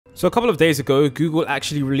So a couple of days ago, Google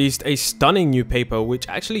actually released a stunning new paper which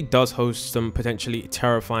actually does host some potentially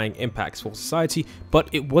terrifying impacts for society, but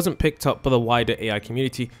it wasn't picked up by the wider AI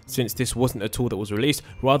community since this wasn't a tool that was released,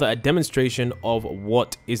 rather a demonstration of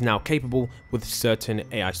what is now capable with certain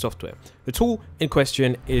AI software. The tool in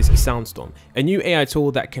question is Soundstorm, a new AI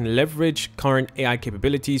tool that can leverage current AI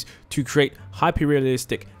capabilities to create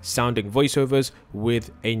hyper-realistic sounding voiceovers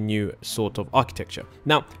with a new sort of architecture.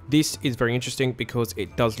 Now, this is very interesting because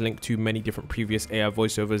it does link to many different previous AI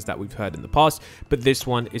voiceovers that we've heard in the past, but this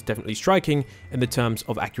one is definitely striking in the terms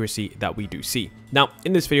of accuracy that we do see. Now,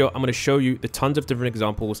 in this video, I'm going to show you the tons of different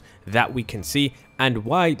examples that we can see and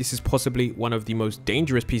why this is possibly one of the most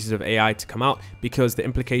dangerous pieces of AI to come out, because the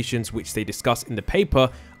implications which they discuss in the paper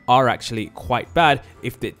are actually quite bad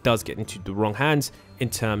if it does get into the wrong hands in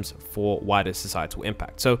terms for wider societal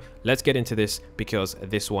impact. So let's get into this because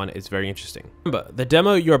this one is very interesting. Remember, the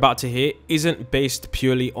demo you're about to hear isn't based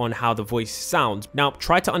purely on how the voice sounds. Now,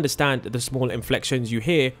 try to understand the small inflections you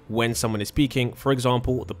hear when someone is speaking. For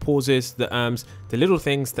example, the pauses, the the little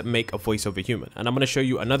things that make a voiceover human. And I'm going to show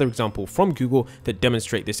you another example from Google that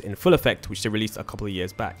demonstrate this in full effect, which they released a couple of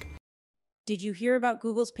years back. Did you hear about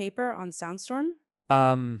Google's paper on Soundstorm?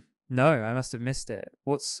 No, I must have missed it.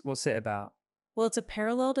 What's it about? Well, it's a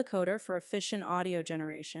parallel decoder for efficient audio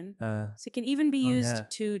generation, so it can even be Oh, used yeah.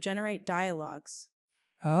 to generate dialogues.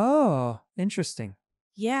 Oh, interesting.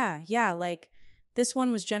 Yeah, like this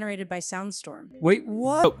one was generated by Soundstorm. Wait,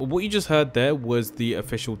 what? So what you just heard there was the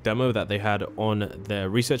official demo that they had on their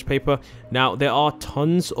research paper. Now, there are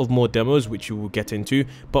tons of more demos which you will get into,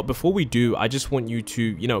 but before we do, I just want you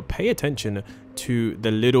to, pay attention to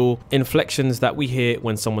the little inflections that we hear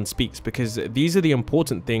when someone speaks, because these are the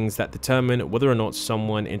important things that determine whether or not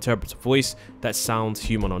someone interprets a voice that sounds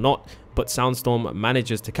human or not. But Soundstorm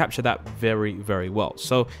manages to capture that very, very well.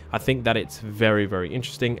 So I think that it's very, very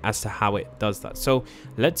interesting as to how it does that. So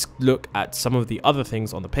let's look at some of the other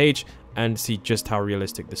things on the page and see just how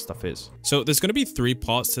realistic this stuff is. So there's going to be three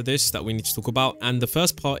parts to this that we need to talk about, and the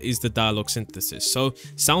first part is the dialogue synthesis. So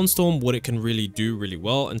Soundstorm, what it can really do really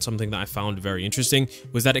well, and something that I found very interesting,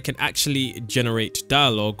 was that it can actually generate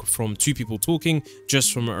dialogue from two people talking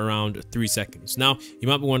just from around 3 seconds. Now, you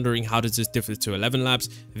might be wondering, how does this differ to 11 Labs?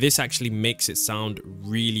 This actually makes it sound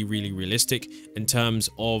really, really realistic in terms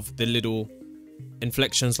of the little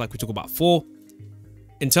inflections like we talk about before.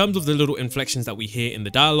 In terms of the little inflections that we hear in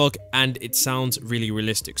the dialogue, and it sounds really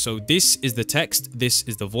realistic. So this is the text, this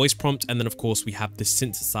is the voice prompt, and then of course we have the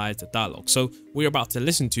synthesized dialogue. So what you're about to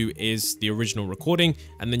listen to is the original recording,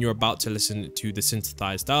 and then you're about to listen to the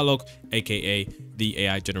synthesized dialogue, aka the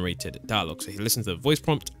AI generated dialogue. So you listen to the voice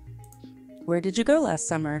prompt. Where did you go last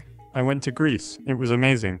summer? I went to Greece. It was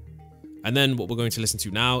amazing. And then what we're going to listen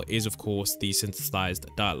to now is of course the synthesized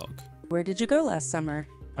dialogue. Where did you go last summer?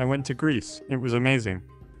 I went to Greece. It was amazing.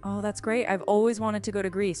 Oh, that's great. I've always wanted to go to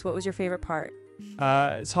Greece. What was your favorite part?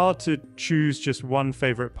 It's hard to choose just one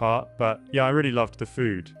favorite part, but yeah, I really loved the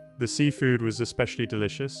food. The seafood was especially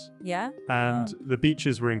delicious, Yeah? and the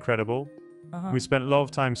beaches were incredible. We spent a lot of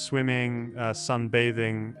time swimming,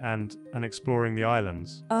 sunbathing, and exploring the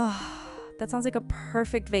islands. Oh, that sounds like a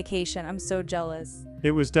perfect vacation. I'm so jealous.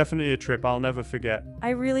 It was definitely a trip I'll never forget. I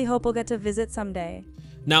really hope we'll get to visit someday.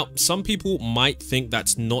 Now, some people might think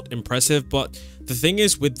that's not impressive, but the thing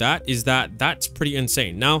is with that is that that's pretty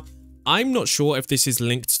insane. Now, I'm not sure if this is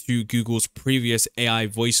linked to Google's previous AI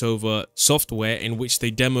voiceover software in which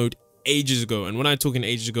they demoed ages ago. And when I'm talking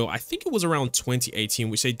ages ago, I think it was around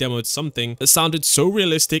 2018, which they demoed something that sounded so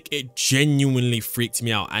realistic, it genuinely freaked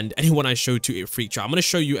me out. And anyone I showed to, it freaked out. I'm going to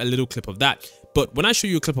show you a little clip of that. But when I show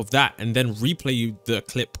you a clip of that and then replay you the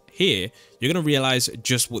clip here, you're going to realize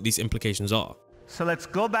just what these implications are. So let's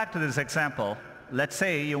go back to this example. Let's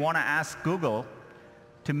say you want to ask Google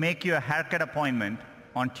to make you a haircut appointment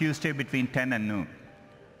on Tuesday between 10 and noon.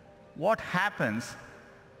 What happens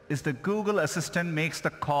is the Google Assistant makes the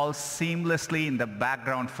call seamlessly in the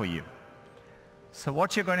background for you. So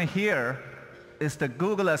what you're going to hear is the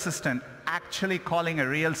Google Assistant actually calling a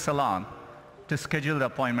real salon to schedule the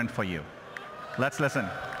appointment for you. Let's listen.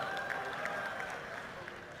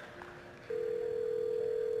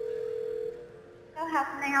 How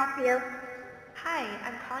can I help you? Hi,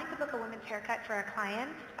 I'm calling to book a women's haircut for a client.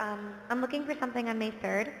 I'm looking for something on May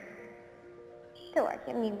 3rd. Sure,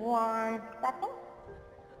 give me 1 second.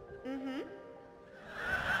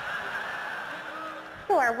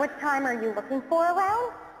 Sure, what time are you looking for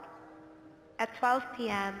around? At 12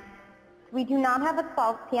 p.m. We do not have a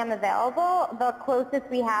 12 p.m. available. The closest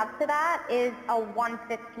we have to that is a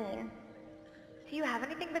 1:15. Do you have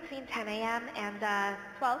anything between 10 a.m. and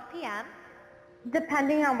 12 p.m.?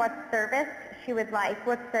 Depending on what service, she would like.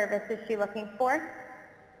 What service is she looking for?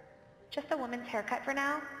 Just a woman's haircut for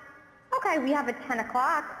now. Okay, we have a 10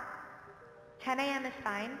 o'clock. 10 a.m. is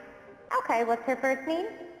fine. Okay, what's her first name?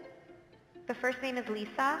 The first name is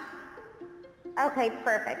Lisa. Okay,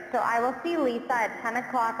 perfect. So I will see Lisa at 10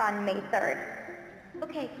 o'clock on May 3rd.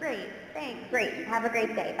 Okay, great. Thanks. Great. Have a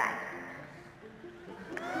great day. Bye.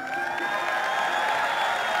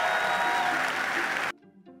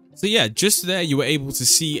 So yeah, just there you were able to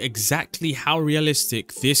see exactly how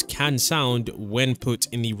realistic this can sound when put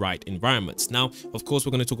in the right environments. Now, of course,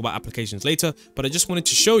 we're going to talk about applications later, but I just wanted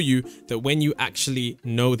to show you that when you actually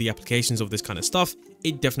know the applications of this kind of stuff,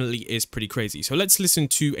 it definitely is pretty crazy. So let's listen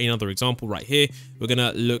to another example right here. We're going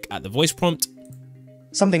to look at the voice prompt.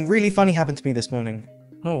 Something really funny happened to me this morning.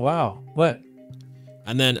 Oh, wow. What?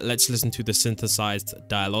 And then let's listen to the synthesized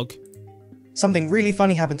dialogue. Something really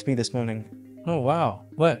funny happened to me this morning. Oh, wow.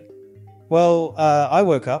 What? Well, I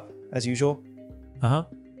woke up, as usual. Uh-huh.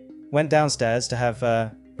 Went downstairs to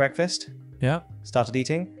have breakfast. Yeah. Started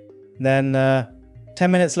eating. Then 10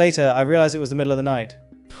 minutes later, I realized it was the middle of the night.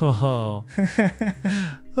 Oh.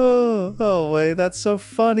 Oh, wait, that's so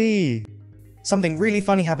funny. Something really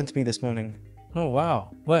funny happened to me this morning. Oh,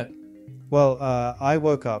 wow. What? Well, I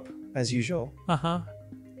woke up, as usual. Uh-huh.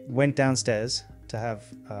 Went downstairs to have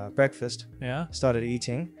breakfast. Yeah. Started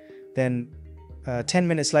eating. Then 10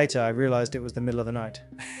 minutes later, I realized it was the middle of the night.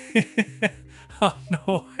 Oh,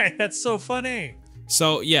 no way. That's so funny.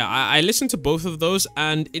 So yeah, I listened to both of those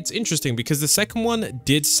and it's interesting because the second one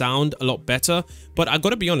did sound a lot better, but I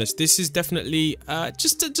gotta be honest, this is definitely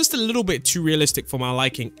just a little bit too realistic for my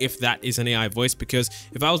liking if that is an AI voice, because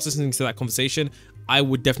if I was listening to that conversation, I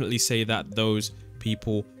would definitely say that those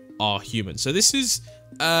people are human. So this is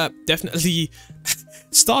definitely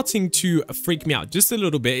starting to freak me out just a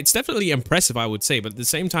little bit. It's definitely impressive, I would say, but at the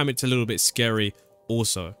same time, it's a little bit scary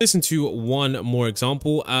also. Listen to one more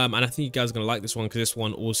example, and I think you guys are going to like this one because this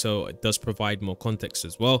one also does provide more context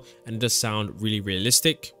as well, and it does sound really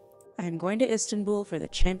realistic. I'm going to Istanbul for the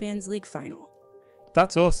Champions League final.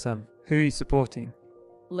 That's awesome. Who are you supporting?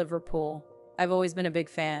 Liverpool. I've always been a big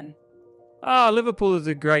fan. Ah, Liverpool is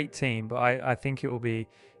a great team, but I think it will be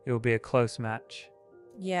a close match.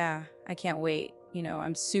 Yeah, I can't wait. You know,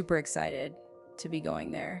 I'm super excited to be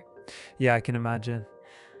going there. Yeah, I can imagine.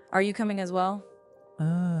 Are you coming as well?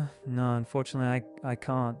 No, unfortunately, I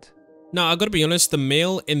can't. Now, I gotta be honest, the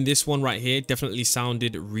male in this one right here definitely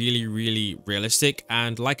sounded really, really realistic.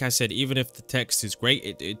 And like I said, even if the text is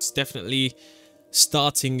great, it's definitely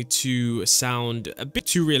starting to sound a bit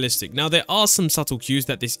too realistic. Now, there are some subtle cues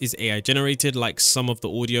that this is AI generated, like some of the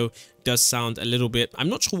audio does sound a little bit, I'm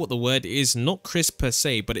not sure what the word is, not crisp per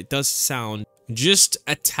se, but it does sound just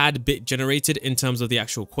a tad bit generated in terms of the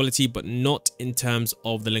actual quality, but not in terms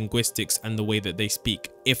of the linguistics and the way that they speak,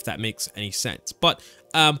 if that makes any sense. But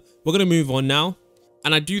we're going to move on now.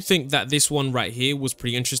 And I do think that this one right here was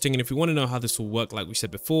pretty interesting. And if you want to know how this will work, like we said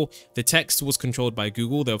before, the text was controlled by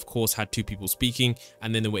Google. They, of course, had two people speaking,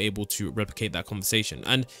 and then they were able to replicate that conversation.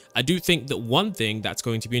 And I do think that one thing that's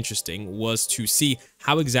going to be interesting was to see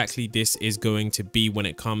how exactly this is going to be when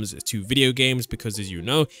it comes to video games, because as you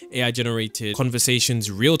know, AI generated conversations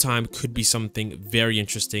real time could be something very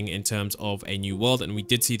interesting in terms of a new world. And we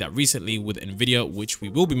did see that recently with Nvidia, which we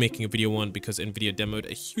will be making a video on because Nvidia demoed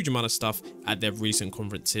a huge amount of stuff at their recent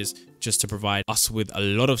conferences just to provide us with a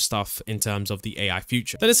lot of stuff in terms of the AI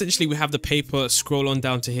future. Then essentially we have the paper, scroll on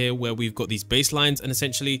down to here where we've got these baselines, and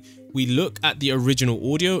essentially we look at the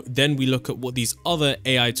original audio, then we look at what these other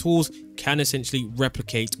AI tools can essentially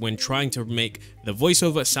replicate when trying to make the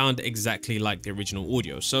voiceover sound exactly like the original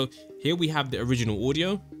audio. So here we have the original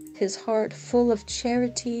audio. His heart full of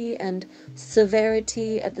charity and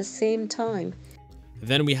severity at the same time.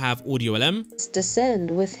 Then we have Audio LM. Descend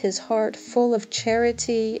with his heart full of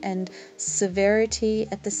charity and severity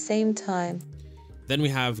at the same time. Then we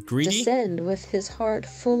have Greedy. Descend with his heart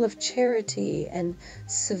full of charity and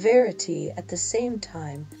severity at the same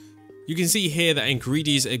time. You can see here that in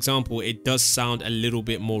Greedy's example, it does sound a little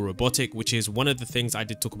bit more robotic, which is one of the things I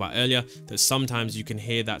did talk about earlier, that sometimes you can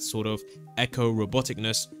hear that sort of echo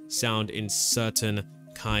roboticness sound in certain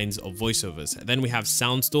kinds of voiceovers. Then we have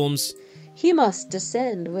Soundstorms. He must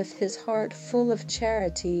descend with his heart full of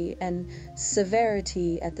charity and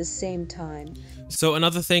severity at the same time. So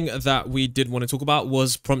another thing that we did want to talk about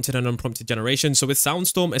was prompted and unprompted generation. So with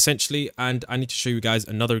Soundstorm, essentially, and I need to show you guys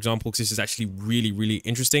another example because this is actually really, really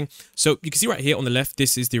interesting. So you can see right here on the left,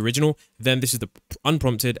 this is the original, then this is the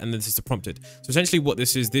unprompted, and then this is the prompted. So essentially what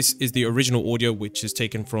this is the original audio, which is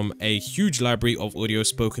taken from a huge library of audio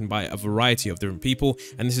spoken by a variety of different people.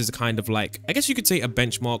 And this is a kind of like, I guess you could say a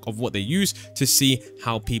benchmark of what they use use to see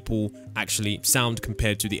how people actually sound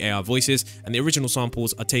compared to the AI voices. And the original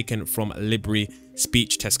samples are taken from Libri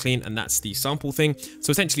Speech Test Clean, and that's the sample thing.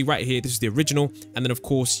 So essentially right here, this is the original, and then of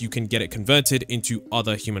course you can get it converted into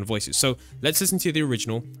other human voices. So let's listen to the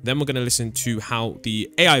original, then we're going to listen to how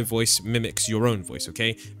the AI voice mimics your own voice,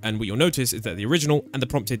 okay? And what you'll notice is that the original and the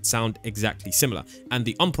prompted sound exactly similar, and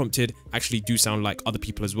the unprompted actually do sound like other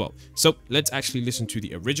people as well. So let's actually listen to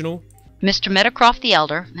the original. Mr. Meadowcroft the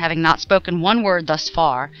Elder, having not spoken one word thus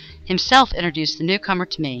far, himself introduced the newcomer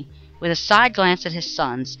to me, with a side glance at his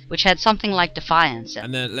sons, which had something like defiance.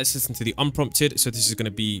 And then let's listen to the unprompted, so this is going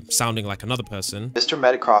to be sounding like another person. Mr.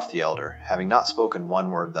 Meadowcroft the Elder, having not spoken one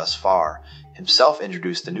word thus far, himself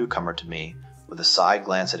introduced the newcomer to me, with a side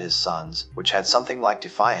glance at his sons, which had something like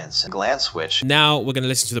defiance, and glance which... Now we're going to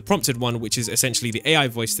listen to the prompted one, which is essentially the AI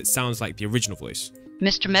voice that sounds like the original voice.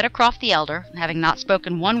 Mr. Meadowcroft the Elder, having not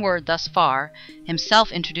spoken one word thus far,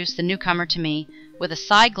 himself introduced the newcomer to me, with a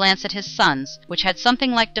side glance at his sons, which had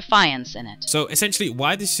something like defiance in it. So essentially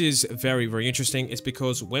why this is very, very interesting is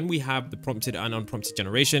because when we have the prompted and unprompted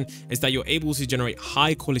generation, is that you're able to generate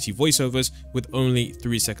high quality voiceovers with only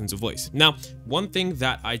 3 seconds of voice. Now, one thing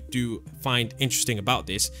that I do find interesting about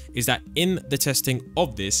this is that in the testing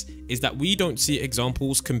of this is that we don't see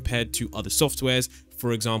examples compared to other softwares,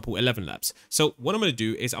 for example, 11 Labs. So what I'm going to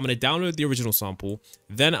do is I'm going to download the original sample,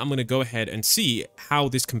 then I'm going to go ahead and see how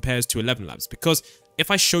this compares to 11 Labs, because if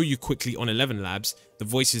I show you quickly on 11 Labs, the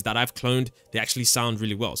voices that I've cloned, they actually sound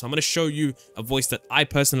really well. So I'm going to show you a voice that I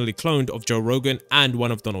personally cloned of Joe Rogan and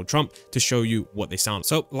one of Donald Trump to show you what they sound.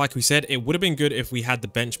 So like we said, it would have been good if we had the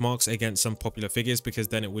benchmarks against some popular figures, because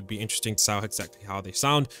then it would be interesting to see exactly how they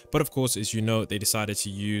sound. But of course, as you know, they decided to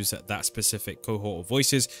use that specific cohort of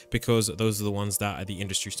voices because those are the ones that are the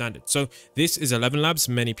industry standard. So this is 11 Labs.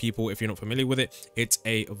 Many people, if you're not familiar with it, it's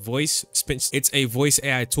a voice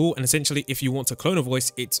AI tool. And essentially, if you want to clone a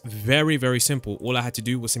voice, it's very, very simple. All I had to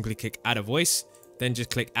do was simply click add a voice, then just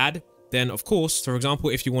click add. Then of course, for example,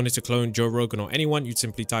 if you wanted to clone Joe Rogan or anyone, you'd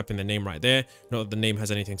simply type in the name right there. Not that the name has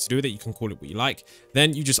anything to do with it, you can call it what you like.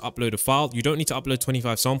 Then you just upload a file. You don't need to upload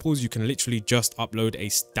 25 samples. You can literally just upload a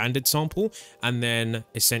standard sample, and then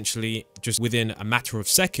essentially just within a matter of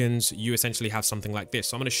seconds, you essentially have something like this.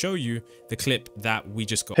 So I'm going to show you the clip that we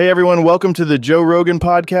just got. Hey everyone, welcome to the Joe Rogan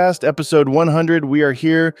podcast, episode 100. We are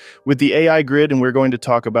here with the AI grid, and we're going to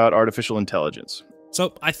talk about artificial intelligence.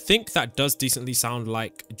 So I think that does decently sound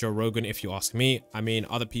like Joe Rogan, if you ask me. I mean,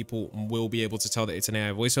 other people will be able to tell that it's an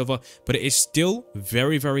AI voiceover, but it is still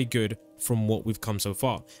very, very good from what we've come so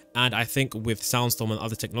far. And I think with Soundstorm and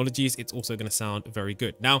other technologies, it's also going to sound very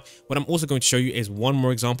good. Now, what I'm also going to show you is one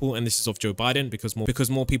more example, and this is of Joe Biden, because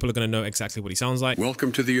more people are going to know exactly what he sounds like.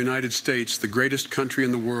 Welcome to the United States, the greatest country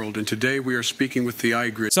in the world, and today we are speaking with the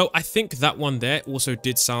iGrid. So I think that one there also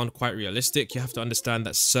did sound quite realistic. You have to understand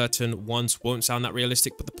that certain ones won't sound that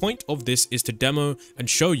realistic, but the point of this is to demo and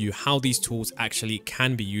show you how these tools actually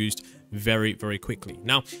can be used very, very quickly.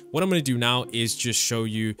 Now, what I'm going to do now is just show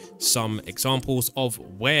you some examples of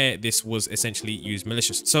where this was essentially used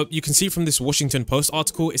malicious. So you can see from this Washington Post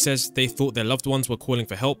article, it says they thought their loved ones were calling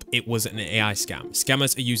for help. It was an AI scam.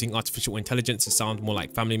 Scammers are using artificial intelligence to sound more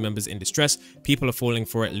like family members in distress. People are falling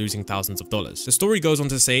for it, losing thousands of dollars. The story goes on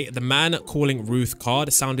to say the man calling Ruth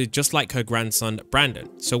Card sounded just like her grandson,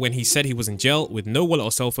 Brandon. So when he said he was in jail with no wallet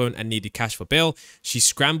or cell phone and needed cash for bail, she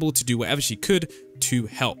scrambled to do whatever she could to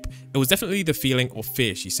help. It was definitely the feeling of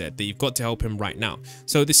fear, she said, that you've got to help him right now.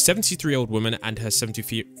 So this 73-year-old woman and her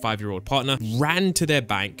 75-year-old partner ran to their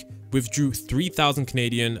bank, withdrew 3,000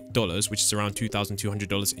 Canadian dollars, which is around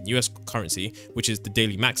 $2,200 in US currency, which is the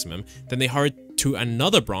daily maximum. Then they hurried to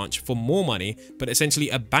another branch for more money, but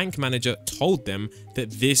essentially a bank manager told them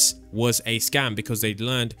that this was a scam because they'd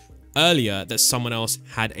learned earlier that someone else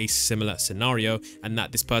had a similar scenario and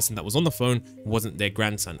that this person that was on the phone wasn't their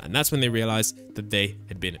grandson. And that's when they realized that they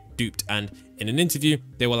had been duped. And in an interview,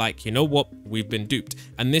 they were like, you know what, we've been duped.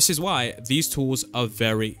 And this is why these tools are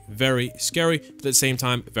very, very scary, but at the same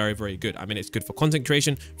time, very, very good. I mean, it's good for content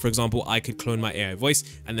creation. For example, I could clone my AI voice,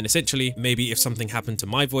 and then essentially, maybe if something happened to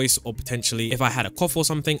my voice, or potentially if I had a cough or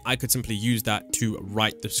something, I could simply use that to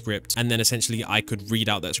write the script. And then essentially I could read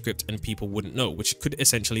out that script and people wouldn't know, which could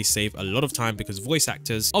essentially save a lot of time because voice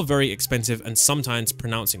actors are very expensive and sometimes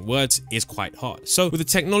pronouncing words is quite hard. So with a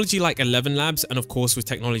technology like 11 Labs, and of course with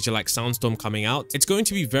technology like Soundstorm coming coming out, it's going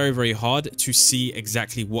to be very, very hard to see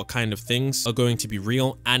exactly what kind of things are going to be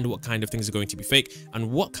real and what kind of things are going to be fake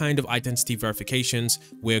and what kind of identity verifications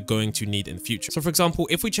we're going to need in the future. So for example,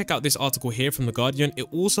 if we check out this article here from The Guardian, it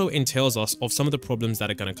also entails us of some of the problems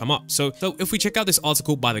that are going to come up. So if we check out this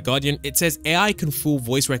article by The Guardian, it says AI can fool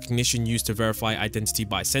voice recognition used to verify identity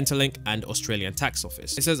by Centrelink and Australian Tax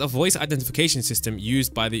Office. It says a voice identification system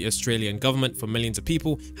used by the Australian government for millions of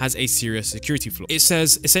people has a serious security flaw. It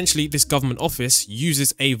says essentially this government office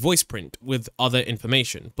uses a voice print with other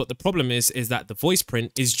information, but the problem is that the voice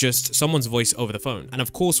print is just someone's voice over the phone. And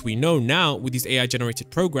of course we know now with these AI generated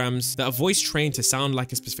programs that a voice trained to sound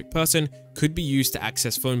like a specific person could be used to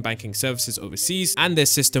access phone banking services overseas, and their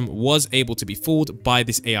system was able to be fooled by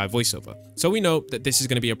this AI voiceover. So we know that this is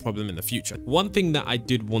going to be a problem in the future. One thing that I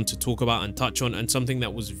did want to talk about and touch on, and something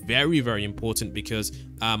that was very, very important, because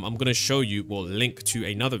I'm going to show you, well, link to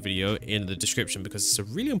another video in the description, because it's a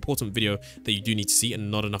really important video that you do need to see and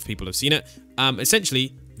not enough people have seen it.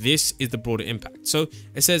 Essentially, this is the broader impact. So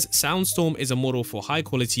it says Soundstorm is a model for high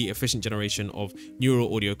quality, efficient generation of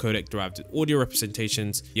neural audio codec derived audio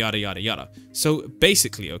representations, yada, yada, yada. So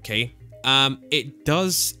basically, okay, it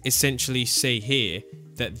does essentially say here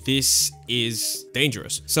that this is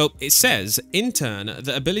dangerous. So it says, in turn,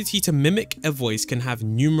 the ability to mimic a voice can have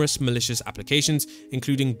numerous malicious applications,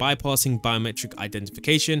 including bypassing biometric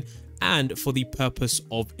identification and for the purpose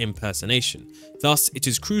of impersonation. Thus, it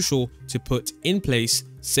is crucial to put in place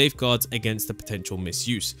safeguards against the potential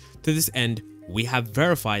misuse. To this end, we have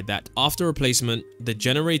verified that after replacement, the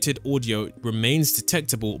generated audio remains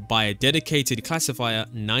detectable by a dedicated classifier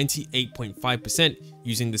 98.5%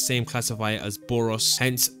 using the same classifier as Boros.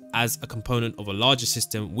 Hence, as a component of a larger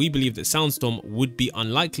system, we believe that Soundstorm would be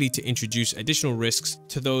unlikely to introduce additional risks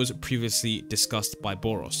to those previously discussed by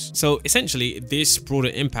Boros. So essentially, this broader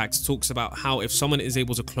impact talks about how if someone is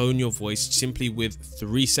able to clone your voice simply with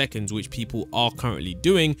 3 seconds, which people are currently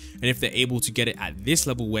doing, and if they're able to get it at this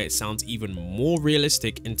level where it sounds even more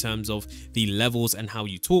realistic in terms of the levels and how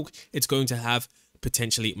you talk, it's going to have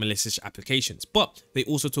potentially malicious applications. But they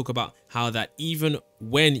also talk about how that even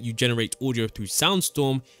when you generate audio through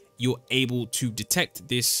Soundstorm, you're able to detect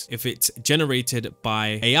this if it's generated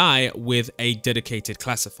by AI with a dedicated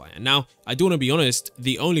classifier. Now, I do want to be honest,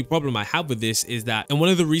 the only problem I have with this is that in one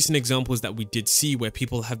of the recent examples that we did see where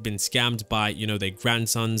people have been scammed by, you know, their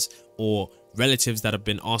grandsons or relatives that have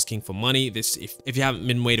been asking for money. If you haven't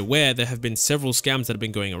been made aware, there have been several scams that have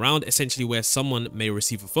been going around, essentially where someone may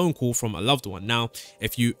receive a phone call from a loved one. Now,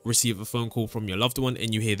 if you receive a phone call from your loved one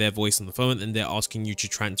and you hear their voice on the phone and they're asking you to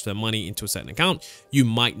transfer money into a certain account, you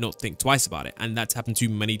might not think twice about it. And that's happened to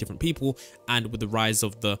many different people. And with the rise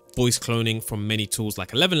of the voice cloning from many tools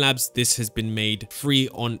like 11 Labs, this has been made free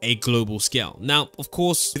on a global scale. Now, of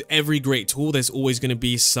course, with every great tool, there's always going to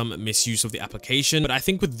be some misuse of the application. But I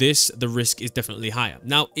think with this, the risk is definitely higher.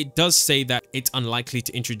 Now, it does say that it's unlikely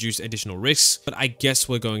to introduce additional risks, but I guess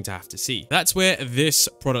we're going to have to see. That's where this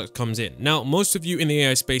product comes in. Now, most of you in the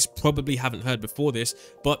AI space probably haven't heard before this,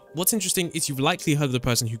 but what's interesting is you've likely heard of the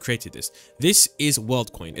person who created this. This is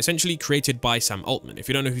WorldCoin, essentially created by Sam Altman. If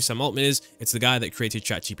you don't know who Sam Altman is, it's the guy that created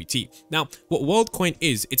ChatGPT. Now, what WorldCoin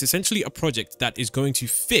is, it's essentially a project that is going to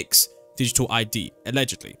fix digital ID,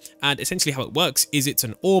 allegedly. And essentially how it works is it's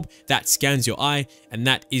an orb that scans your eye, and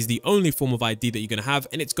that is the only form of ID that you're going to have,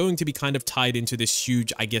 and it's going to be kind of tied into this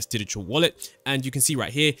huge, I guess, digital wallet. And you can see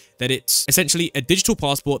right here that it's essentially a digital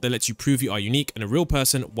passport that lets you prove you are unique and a real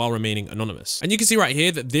person while remaining anonymous. And you can see right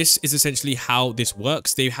here that this is essentially how this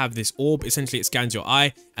works. They have this orb, essentially it scans your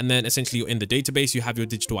eye, and then essentially you're in the database, you have your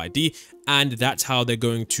digital ID, and that's how they're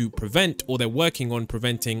going to prevent, or they're working on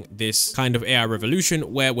preventing, this kind of AI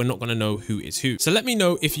revolution where we're not going to know who is who. So let me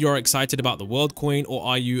know if you're excited about the WorldCoin, or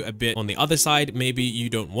are you a bit on the other side? Maybe you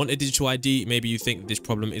don't want a digital ID, maybe you think this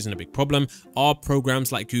problem isn't a big problem. Are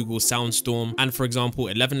programs like Google, Soundstorm, and for example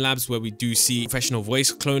 11 Labs, where we do see professional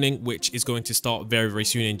voice cloning, which is going to start very, very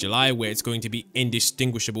soon in July, where it's going to be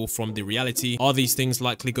indistinguishable from the reality. Are these things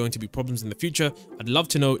likely going to be problems in the future? I'd love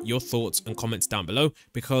to know your thoughts and comments down below,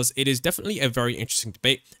 because it is definitely a very interesting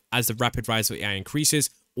debate as the rapid rise of AI increases,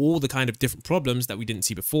 all the kind of different problems that we didn't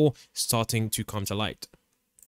see before starting to come to light.